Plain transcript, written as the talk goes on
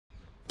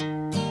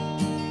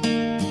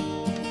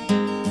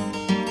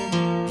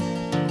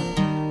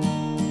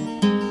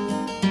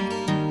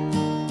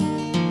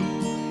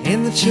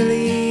the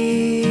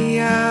chilly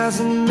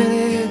hours and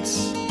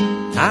minutes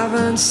of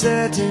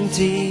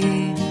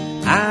uncertainty,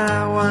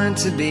 I want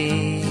to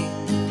be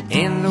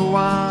in the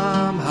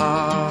warm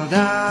heart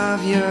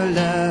of your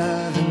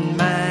love and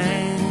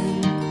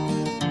mine,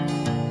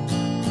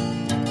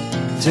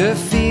 to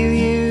feel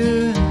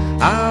you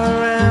all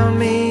around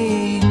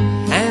me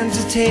and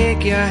to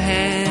take your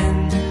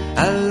hand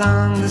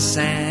along the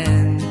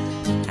sand.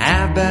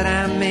 But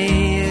I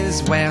may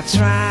as well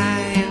try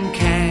and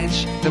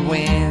catch the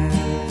wind.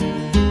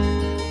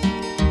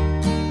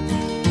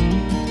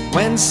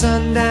 When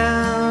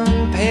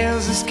sundown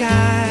pales the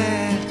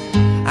sky,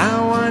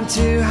 I want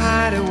to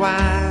hide a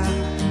while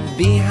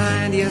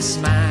behind your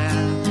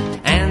smile,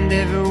 and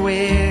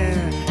everywhere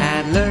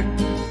I'd look,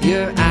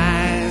 your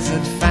eyes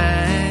I'd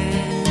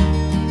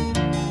find.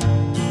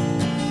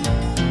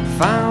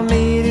 For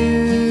me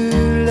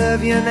to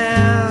love you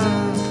now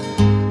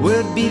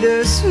would be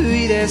the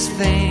sweetest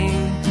thing,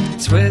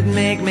 'twould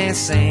make me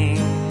sing.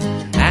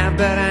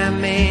 But I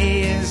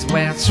may as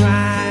well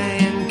try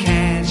and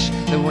catch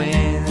the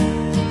wind.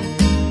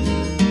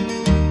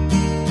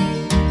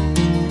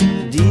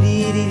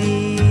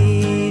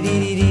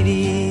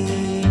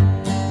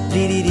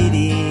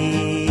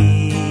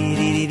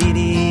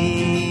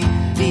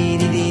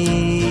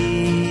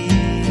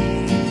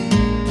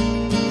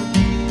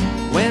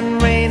 When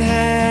rain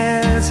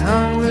has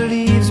hung the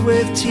leaves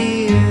with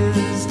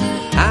tears,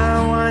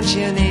 I want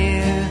you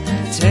near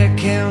to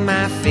kill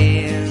my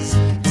fears,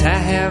 to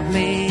help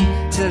me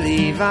to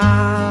leave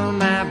all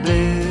my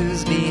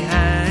blues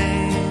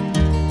behind.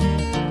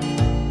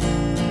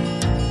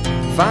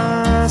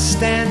 For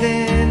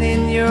standing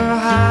in your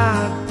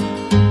heart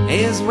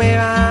is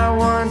where I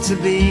want to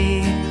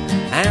be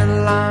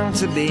and long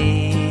to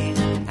be.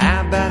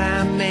 But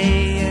I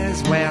may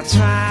as well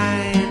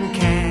try and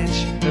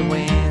catch the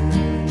wind.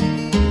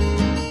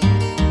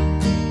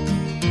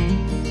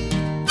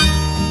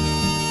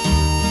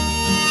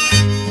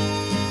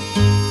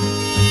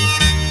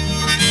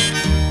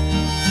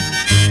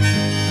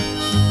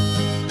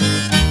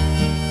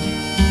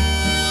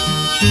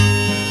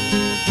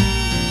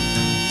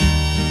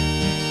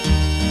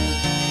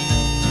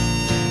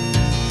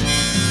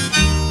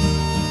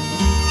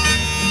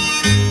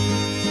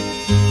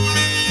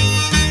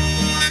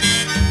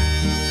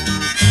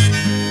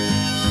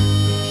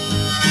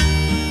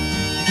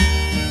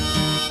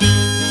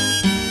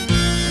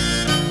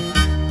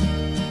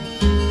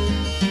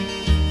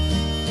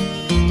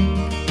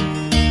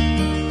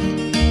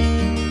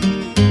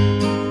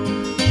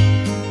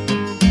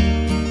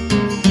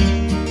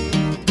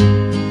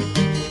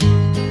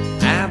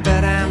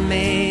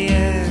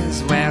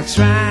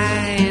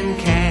 Try and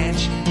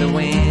catch the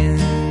wind.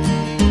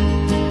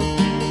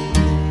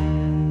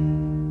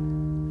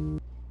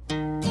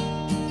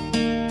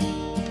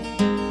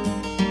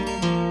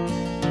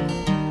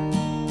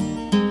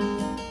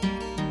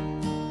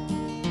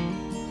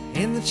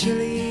 In the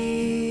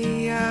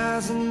chilly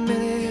hours and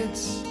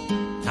minutes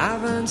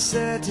of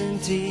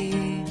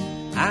uncertainty,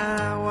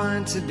 I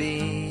want to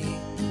be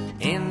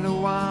in the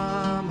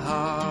warm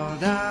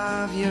heart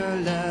of your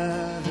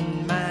love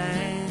and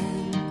mine,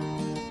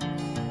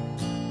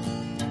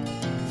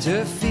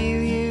 to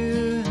feel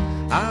you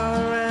all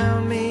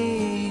around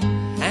me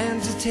and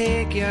to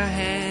take your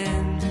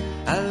hand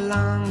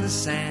along the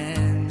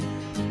sand.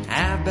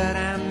 But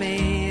I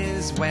may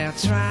as well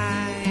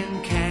try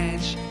and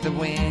catch the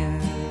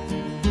wind.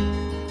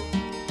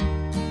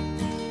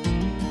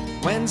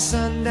 When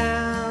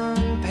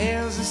sundown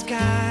pales the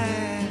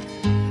sky,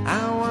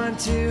 I want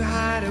to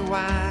hide a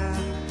while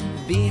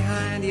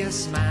behind your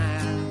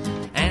smile,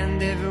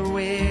 and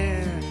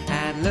everywhere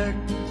I'd look,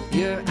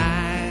 your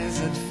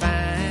eyes I'd find.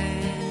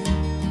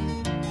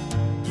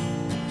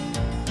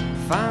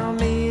 For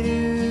me to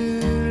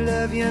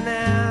love you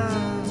now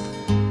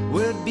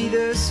would be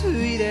the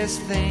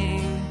sweetest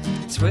thing,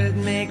 'twould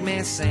make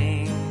me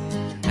sing.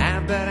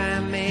 But I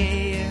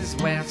may as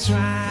well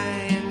try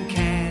and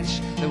catch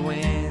the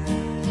wind.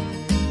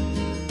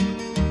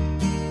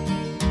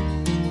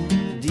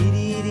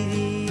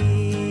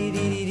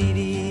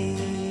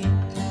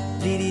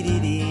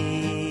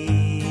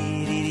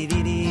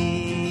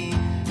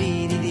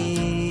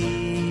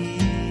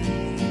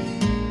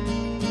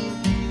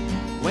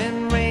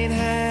 When rain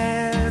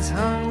has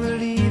hung the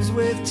leaves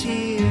with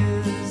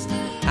tears,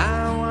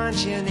 I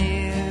want you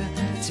near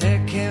to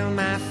kill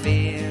my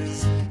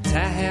fears, to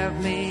help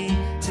me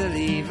to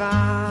leave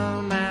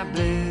all my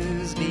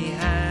blues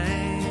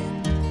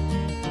behind.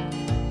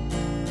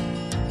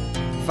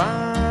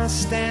 For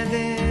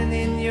standing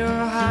in your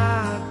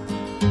heart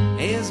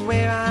is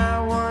where I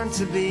want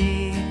to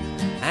be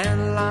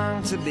and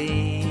long to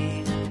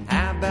be.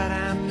 But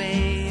I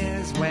may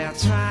as well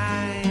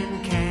try and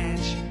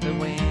catch the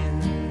wind.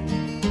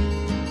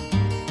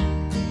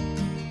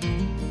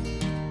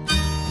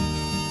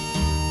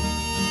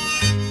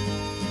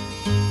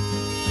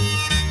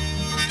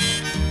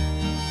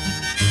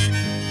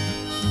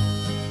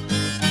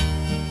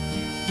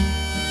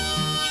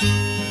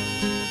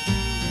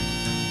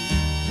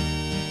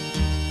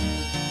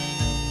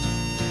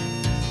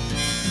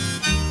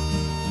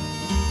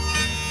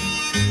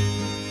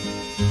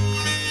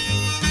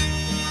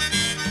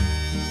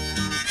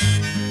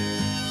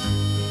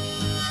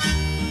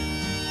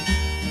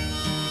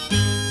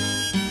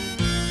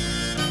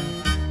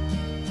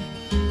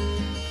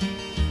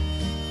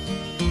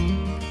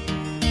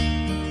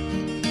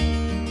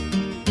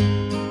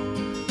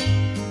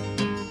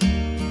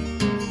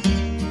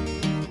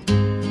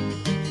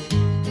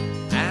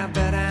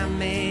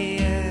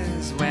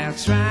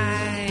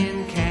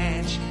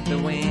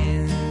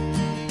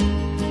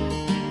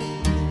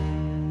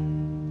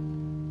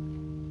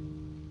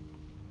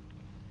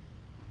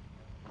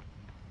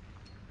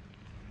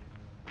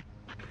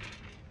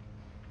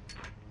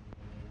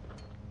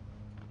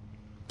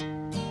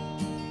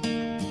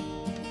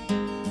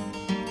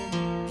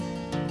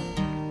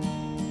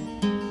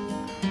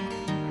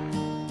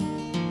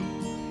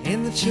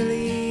 the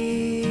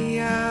chilly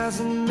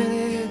hours and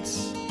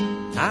minutes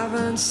of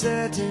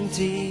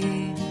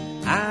uncertainty,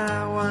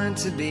 I want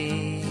to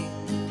be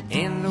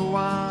in the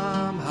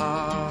warm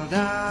heart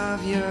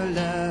of your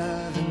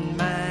love and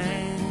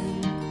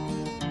mine,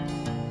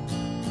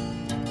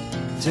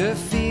 to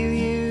feel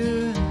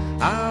you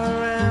all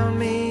around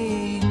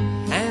me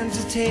and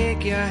to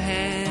take your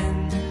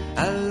hand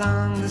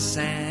along the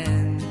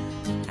sand.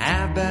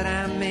 But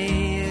I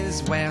may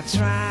as well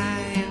try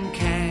and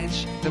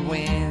catch the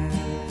wind.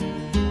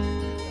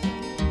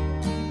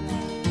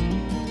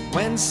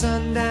 When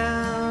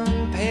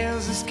sundown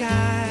pales the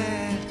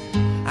sky,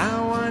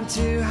 I want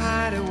to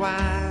hide a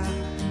while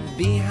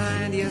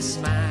behind your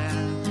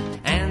smile,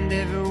 and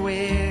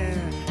everywhere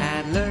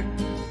I'd look,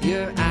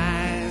 your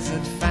eyes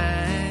would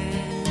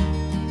find.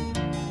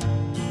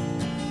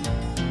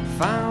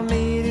 For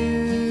me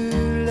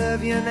to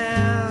love you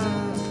now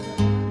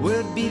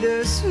would be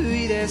the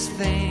sweetest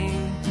thing,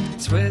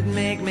 'twould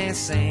make me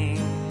sing.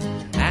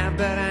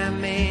 But I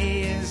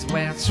may as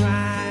well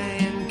try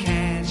and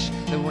catch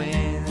the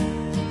wind.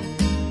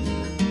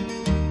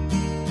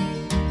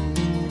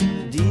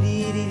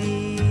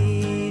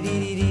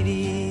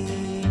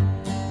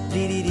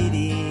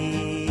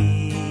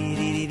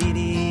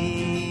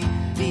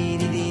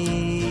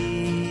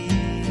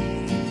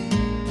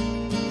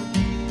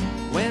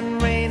 When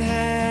rain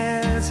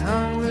has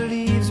hung the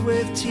leaves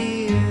with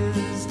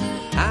tears,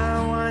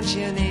 I want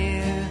you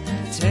near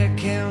to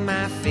kill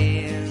my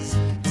fears,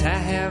 to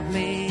help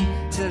me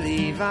to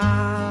leave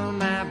all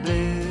my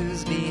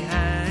blues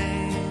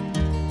behind.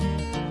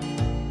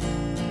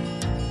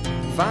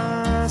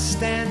 For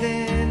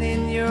standing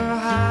in your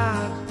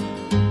heart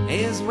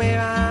is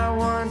where I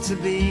want to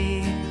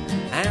be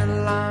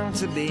and long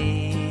to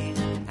be.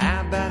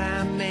 But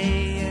I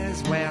may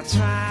as well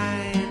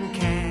try and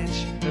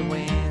catch the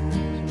wind.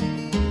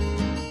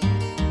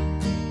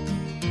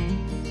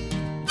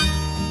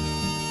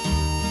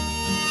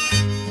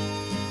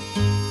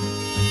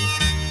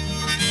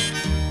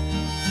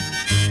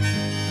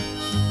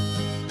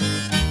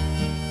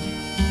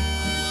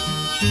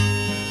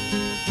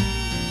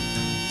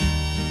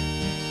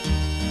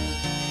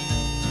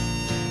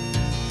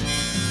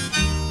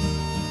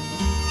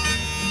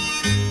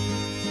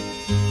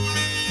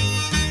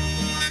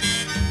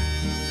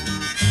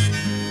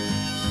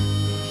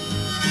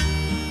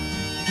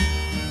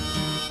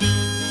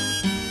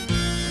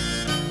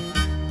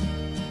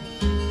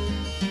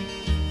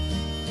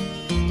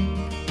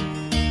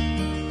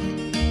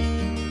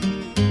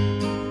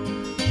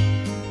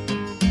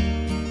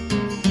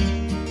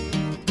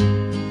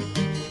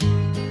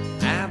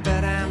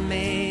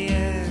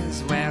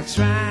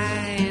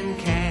 Try and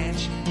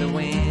catch the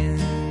wind.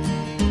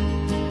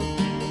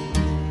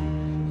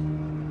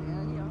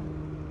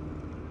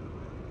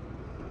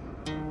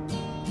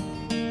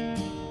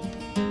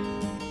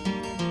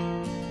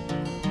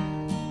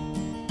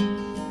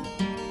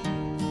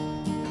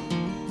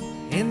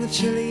 In the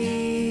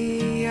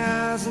chilly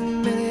hours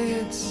and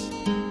minutes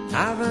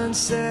of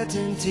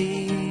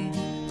uncertainty,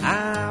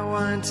 I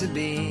want to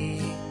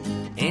be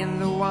in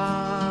the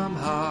warm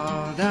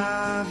heart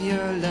of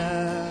your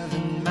love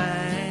and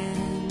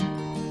mine,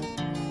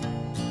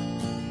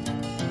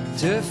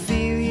 to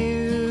feel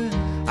you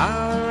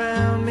all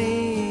around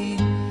me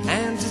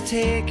and to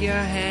take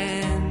your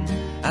hand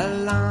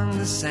along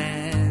the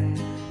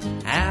sand.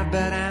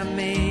 But I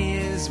may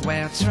as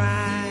well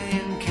try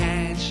and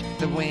catch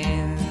the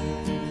wind.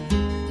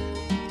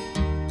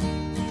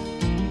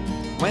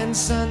 When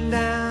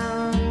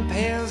sundown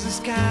pales the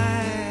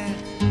sky,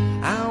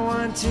 I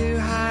want to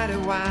hide a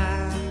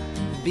while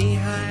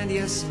behind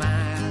your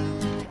smile,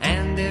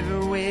 and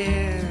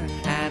everywhere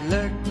I'd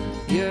look,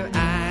 your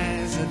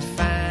eyes would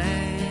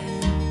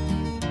find.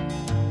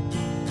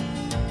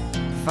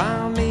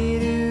 For me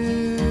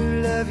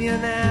to love you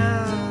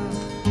now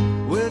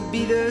would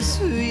be the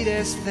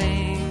sweetest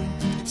thing,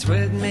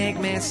 'twould make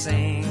me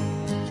sing.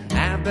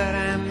 But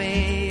I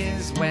may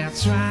as well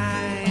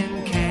try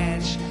and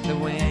catch the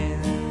wind.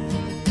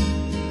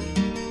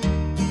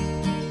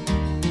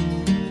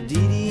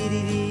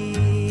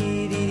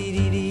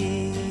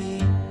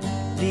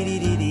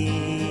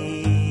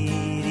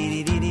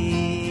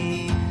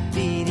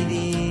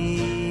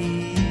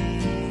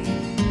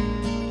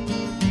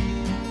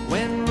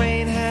 When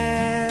rain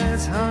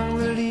has hung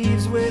the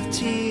leaves with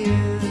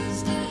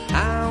tears,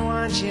 I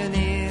want you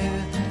near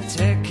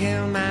to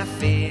kill my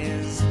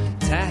fears,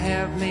 to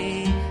help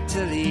me to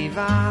leave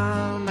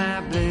all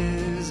my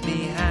blues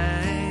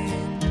behind.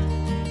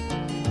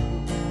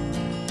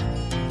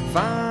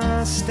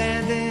 For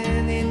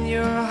standing in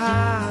your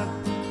heart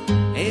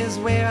is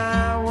where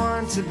I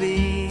want to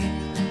be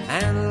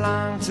and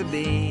long to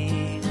be.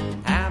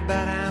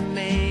 But I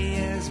may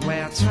as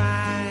well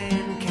try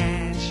and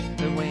catch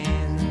the wind.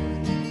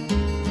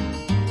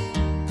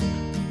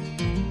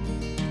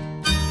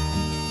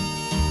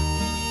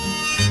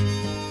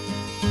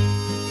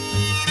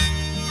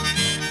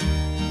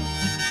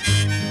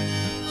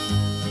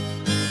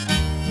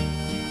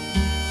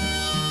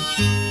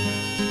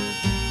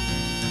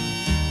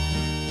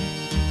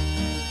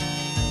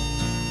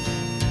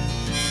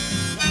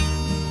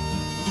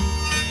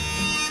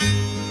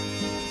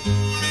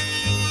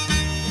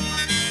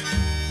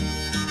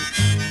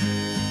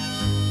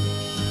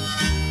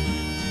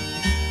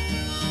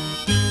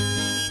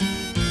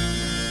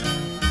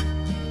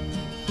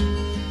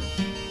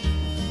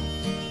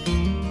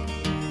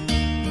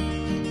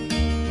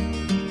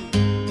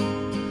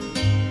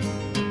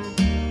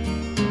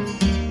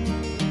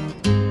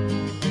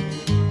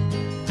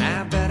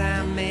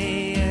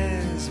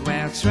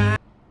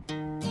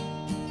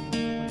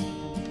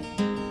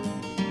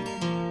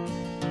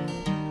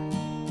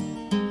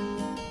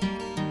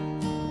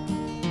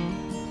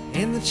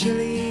 the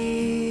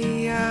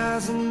chilly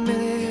hours and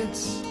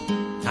minutes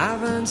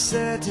of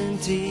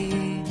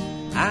uncertainty,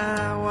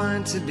 I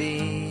want to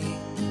be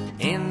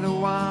in the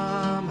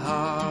warm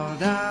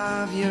heart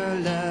of your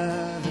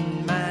love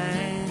and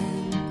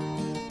mine,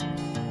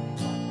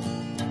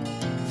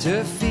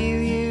 to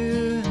feel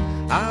you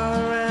all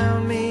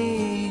around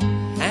me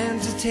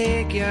and to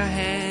take your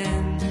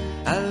hand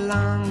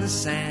along the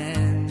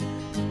sand.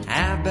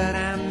 But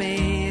I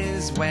may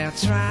as well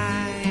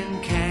try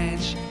and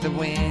catch the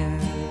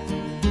wind.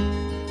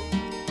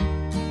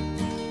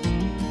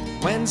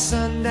 When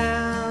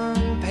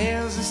sundown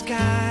pales the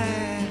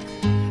sky,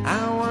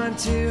 I want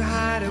to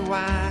hide a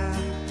while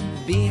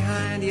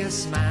behind your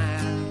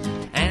smile,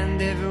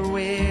 and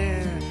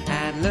everywhere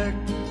I'd look,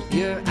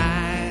 your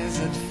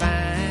eyes would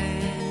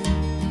find.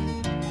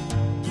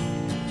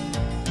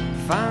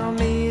 For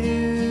me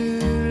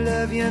to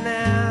love you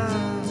now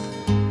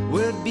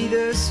would be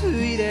the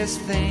sweetest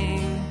thing,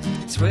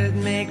 'twould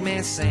make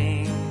me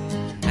sing.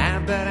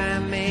 But I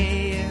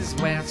may as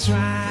well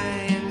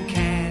try and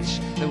catch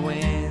the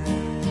wind.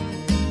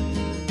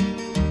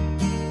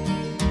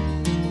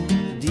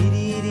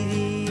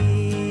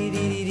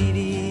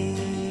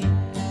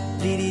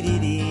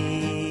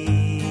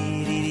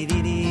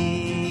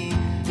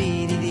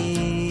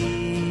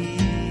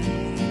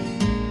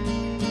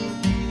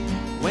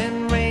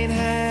 When rain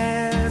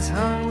has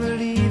hung the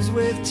leaves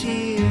with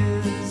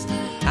tears,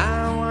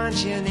 I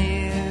want you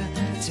near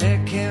to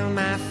kill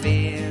my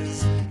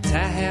fears, to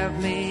help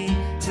me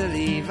to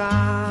leave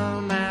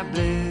all my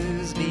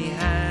blues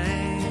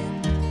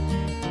behind.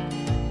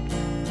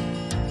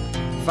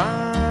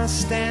 For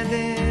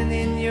standing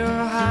in your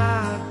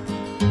heart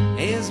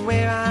is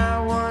where I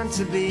want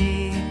to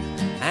be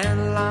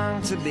and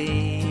long to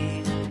be.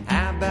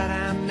 But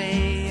I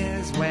may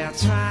as well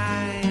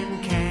try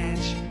and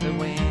catch the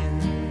wind.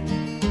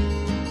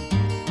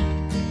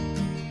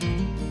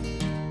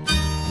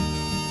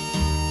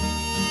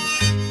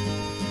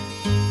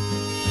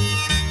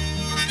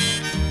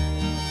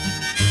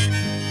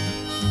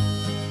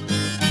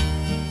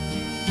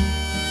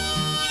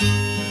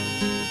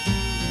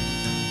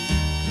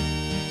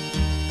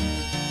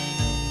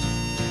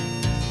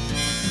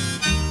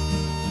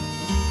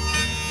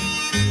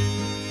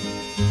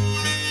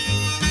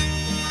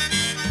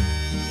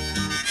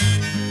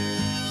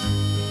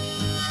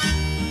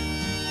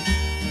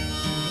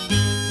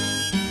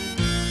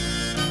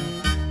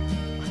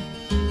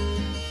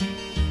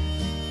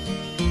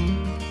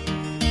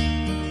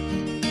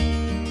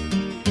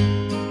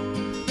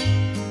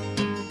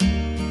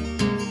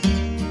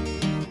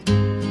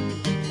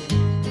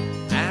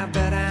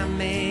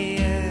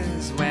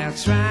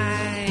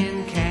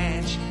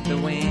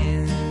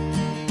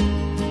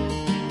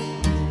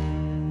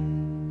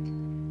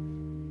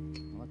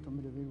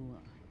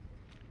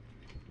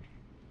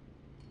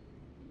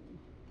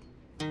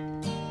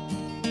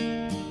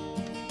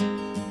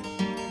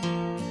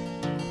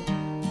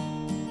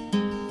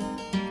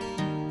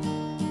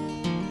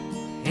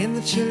 In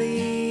the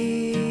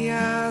chilly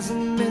hours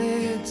and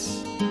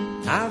minutes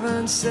of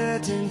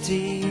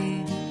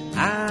uncertainty,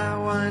 I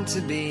want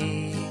to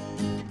be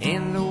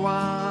in the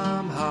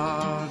warm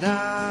heart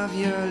of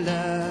your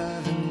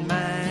love and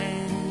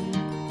mine,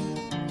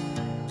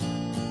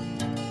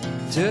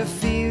 to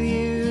feel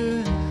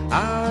you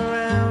all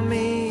around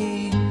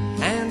me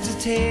and to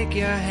take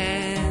your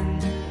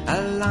hand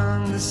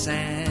along the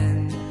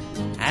sand.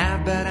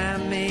 But I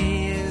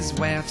may as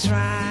well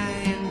try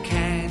and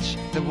catch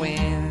the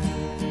wind.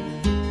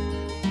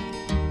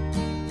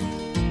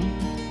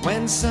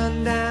 When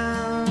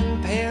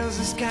sundown pales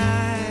the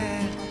sky,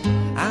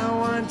 I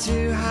want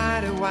to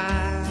hide a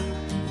while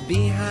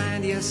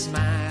behind your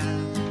smile,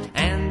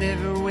 and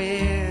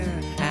everywhere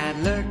I'd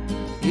look,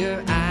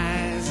 your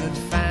eyes would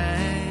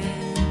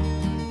find.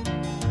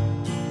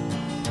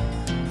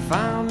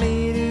 For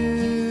me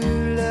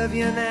to love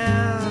you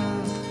now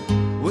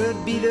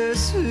would be the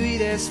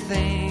sweetest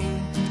thing,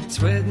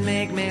 'twould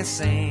make me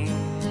sing.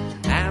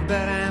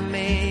 But I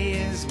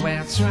may as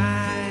well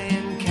try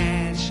and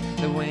catch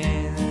the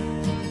wind.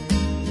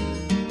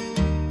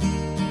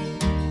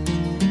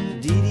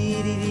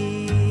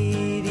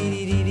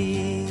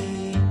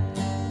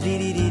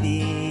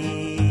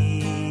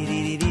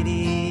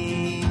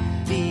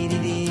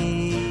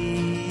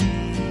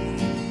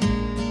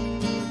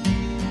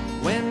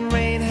 When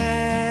rain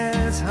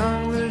has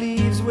hung the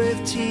leaves with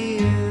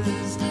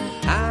tears,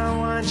 I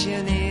want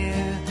you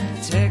near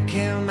to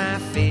kill my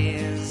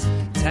fears,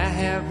 to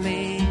help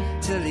me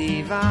to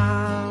leave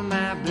all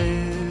my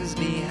blues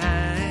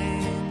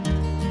behind.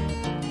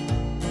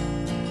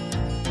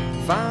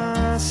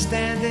 For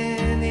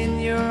standing in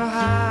your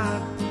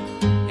heart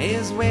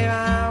is where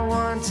I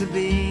want to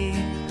be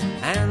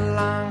and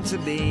long to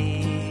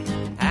be.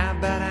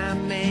 But I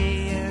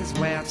may as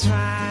well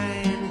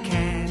try and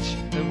catch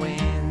the wind.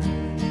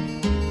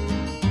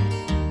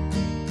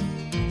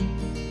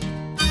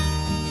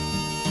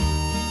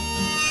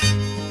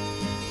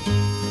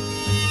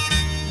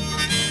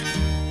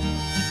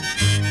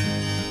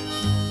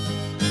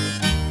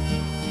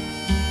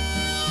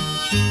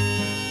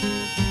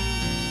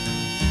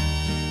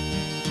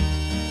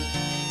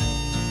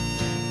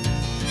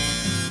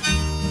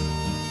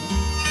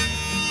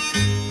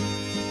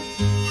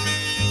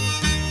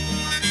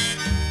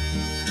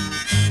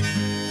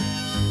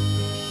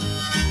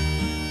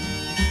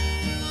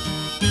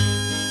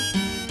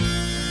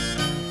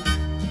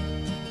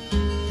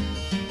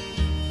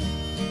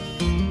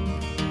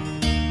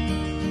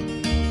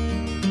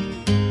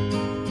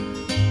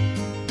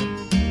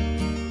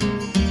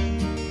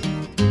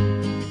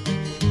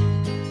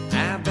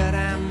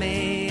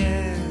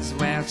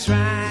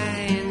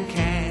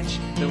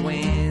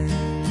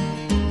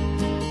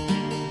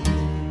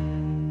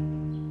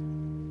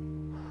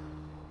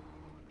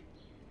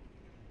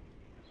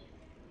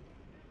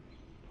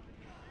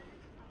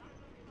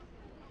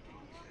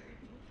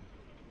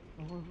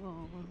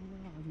 revoir,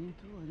 à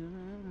bientôt, à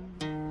demain.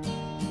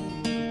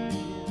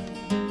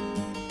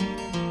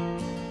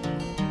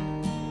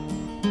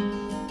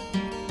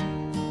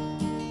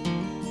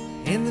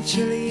 In the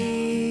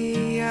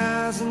chilly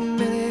hours and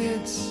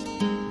minutes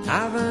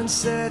of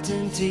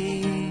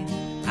uncertainty,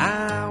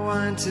 I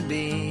want to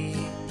be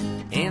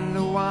in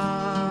the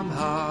warm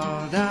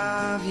heart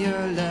of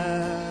your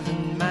love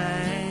and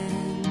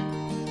mine,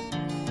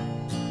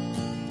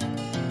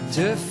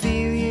 to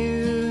feel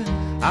you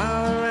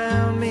all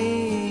around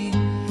me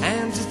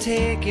and to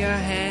take your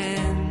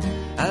hand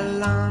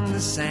along the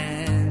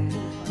sand.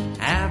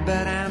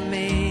 But I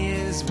may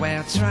as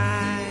well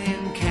try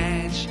and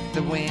catch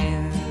the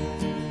wind.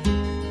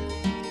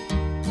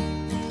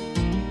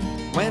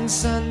 When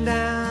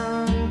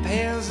sundown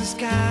pales the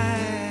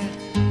sky,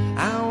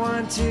 I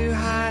want to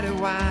hide a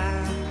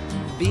while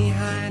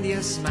behind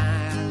your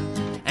smile,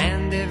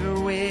 and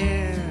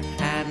everywhere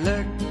I'd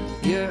look,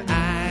 your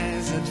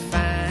eyes would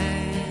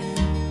find.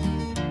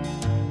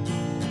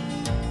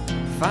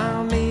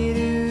 For me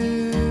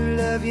to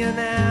love you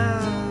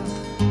now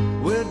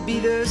would be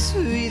the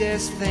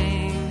sweetest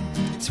thing.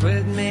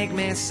 'Twould make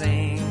me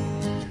sing.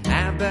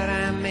 But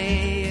I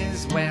may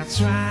as well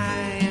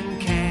try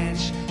and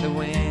catch the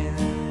wind.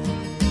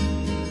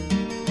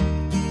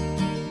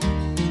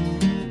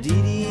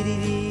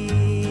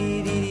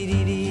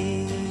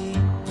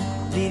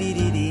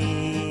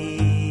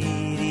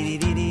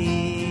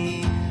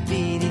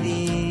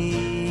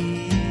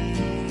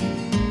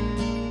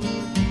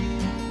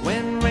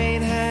 When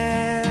rain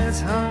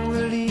has hung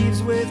the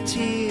leaves with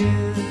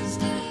tears,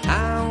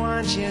 I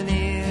want you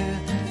near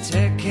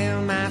to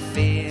kill my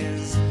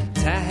fears,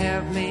 to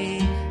help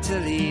me to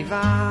leave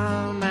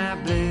all my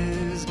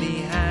blues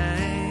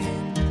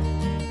behind.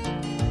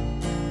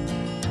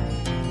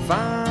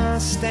 For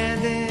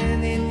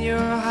standing in your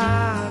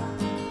heart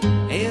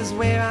is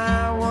where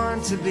I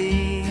want to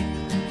be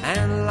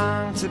and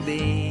long to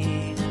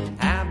be.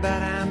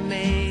 But I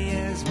may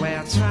as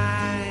well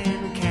try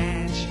and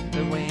catch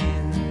the wind.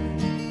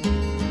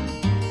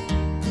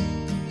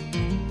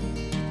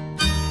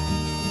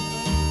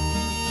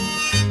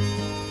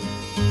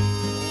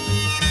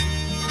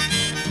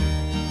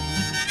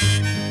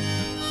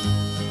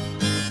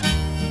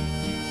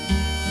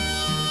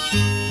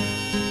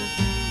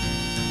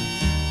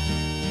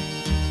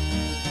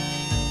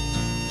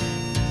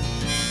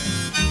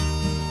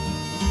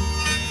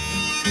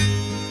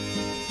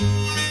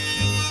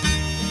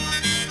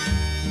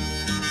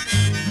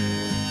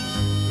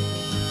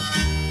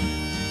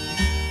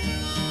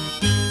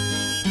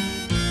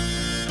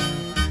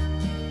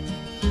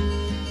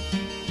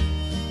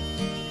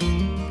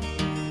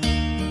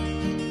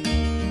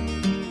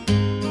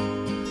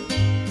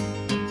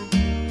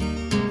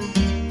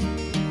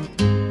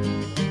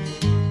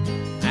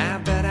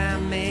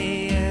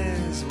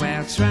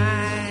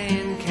 Try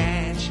and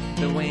catch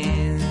the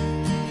wind.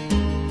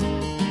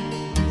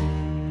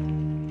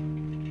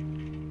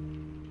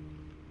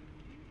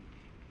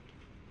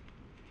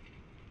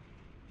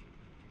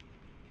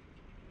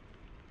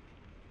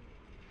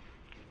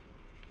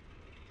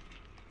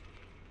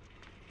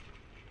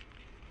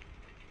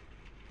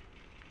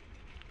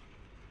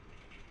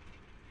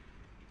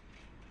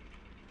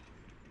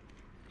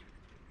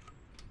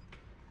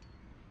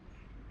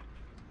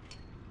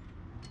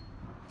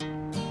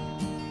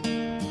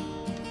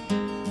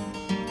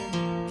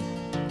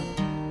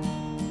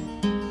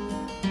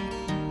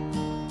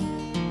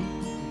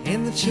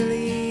 In the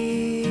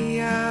chilly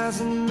hours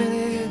and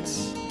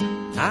minutes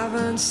of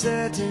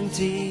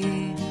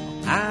uncertainty,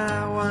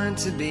 I want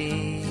to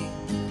be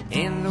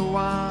in the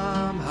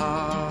warm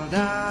heart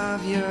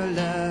of your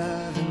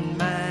love and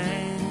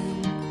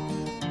mine,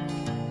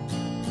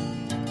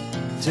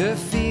 to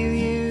feel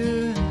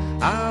you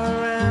all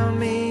around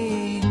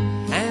me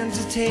and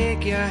to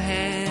take your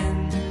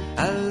hand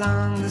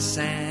along the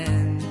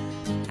sand.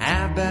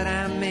 But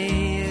I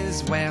may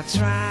as well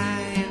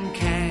try and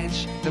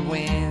catch the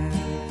wind.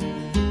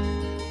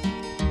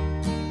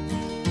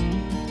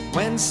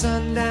 When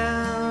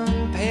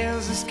sundown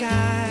pales the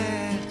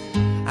sky,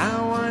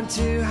 I want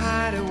to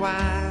hide a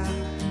while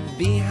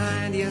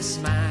behind your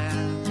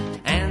smile,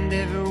 and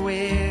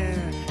everywhere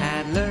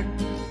I'd look,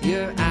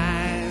 your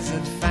eyes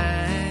would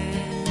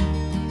find.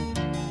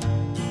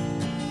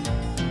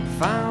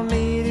 For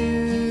me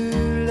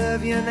to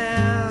love you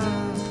now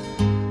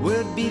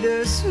would be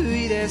the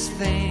sweetest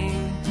thing.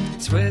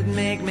 'Twould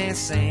make me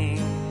sing.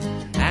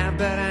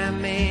 But I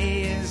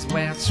may as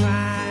well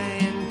try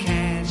and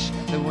catch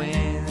the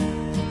wind.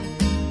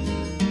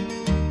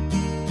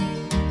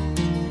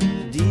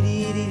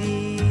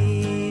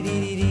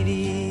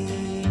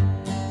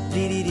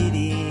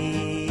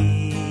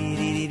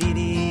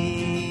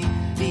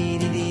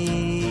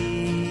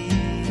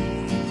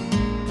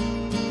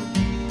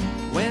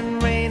 When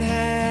rain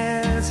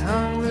has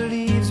hung the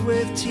leaves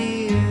with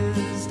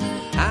tears,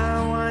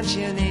 I want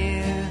you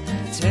near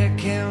to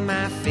kill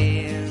my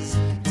fears,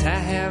 to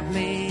help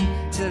me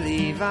to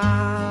leave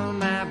all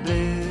my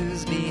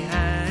blues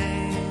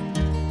behind.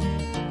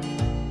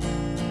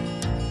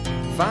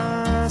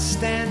 For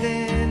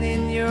standing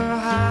in your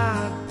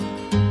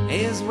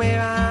is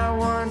where I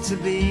want to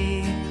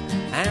be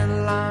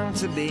and long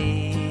to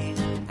be.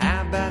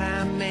 I bet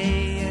I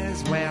may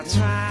as well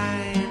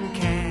try and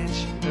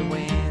catch the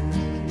wind.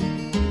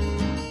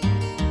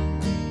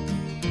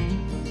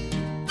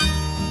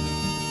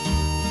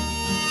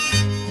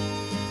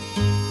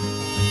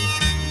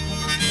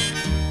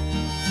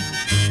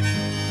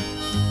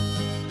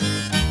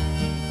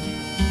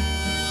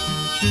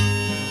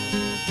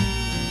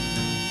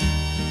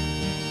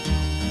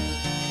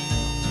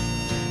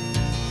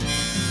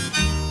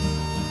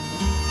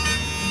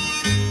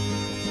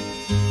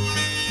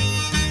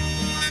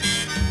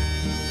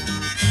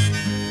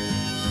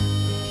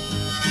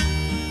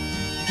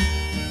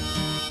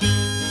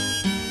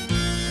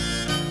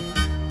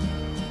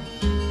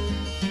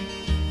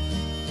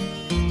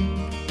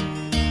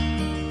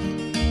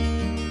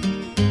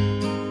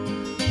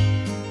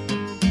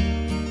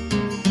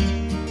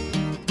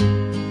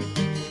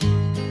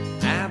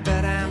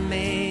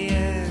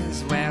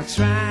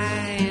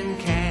 Try and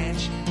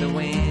catch the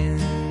wind.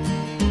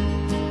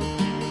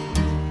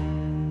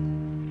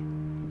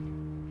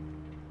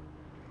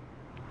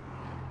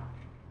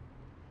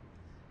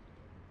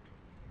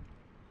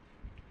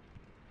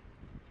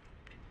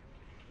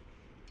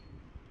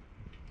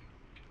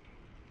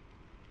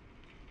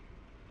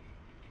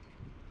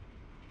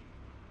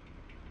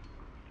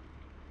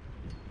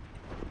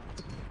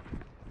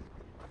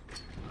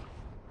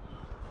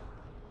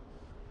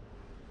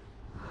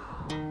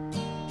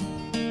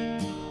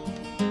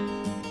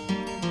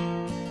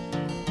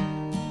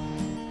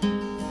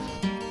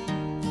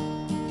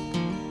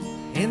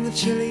 In the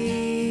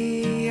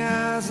chilly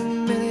hours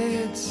and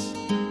minutes,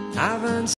 I've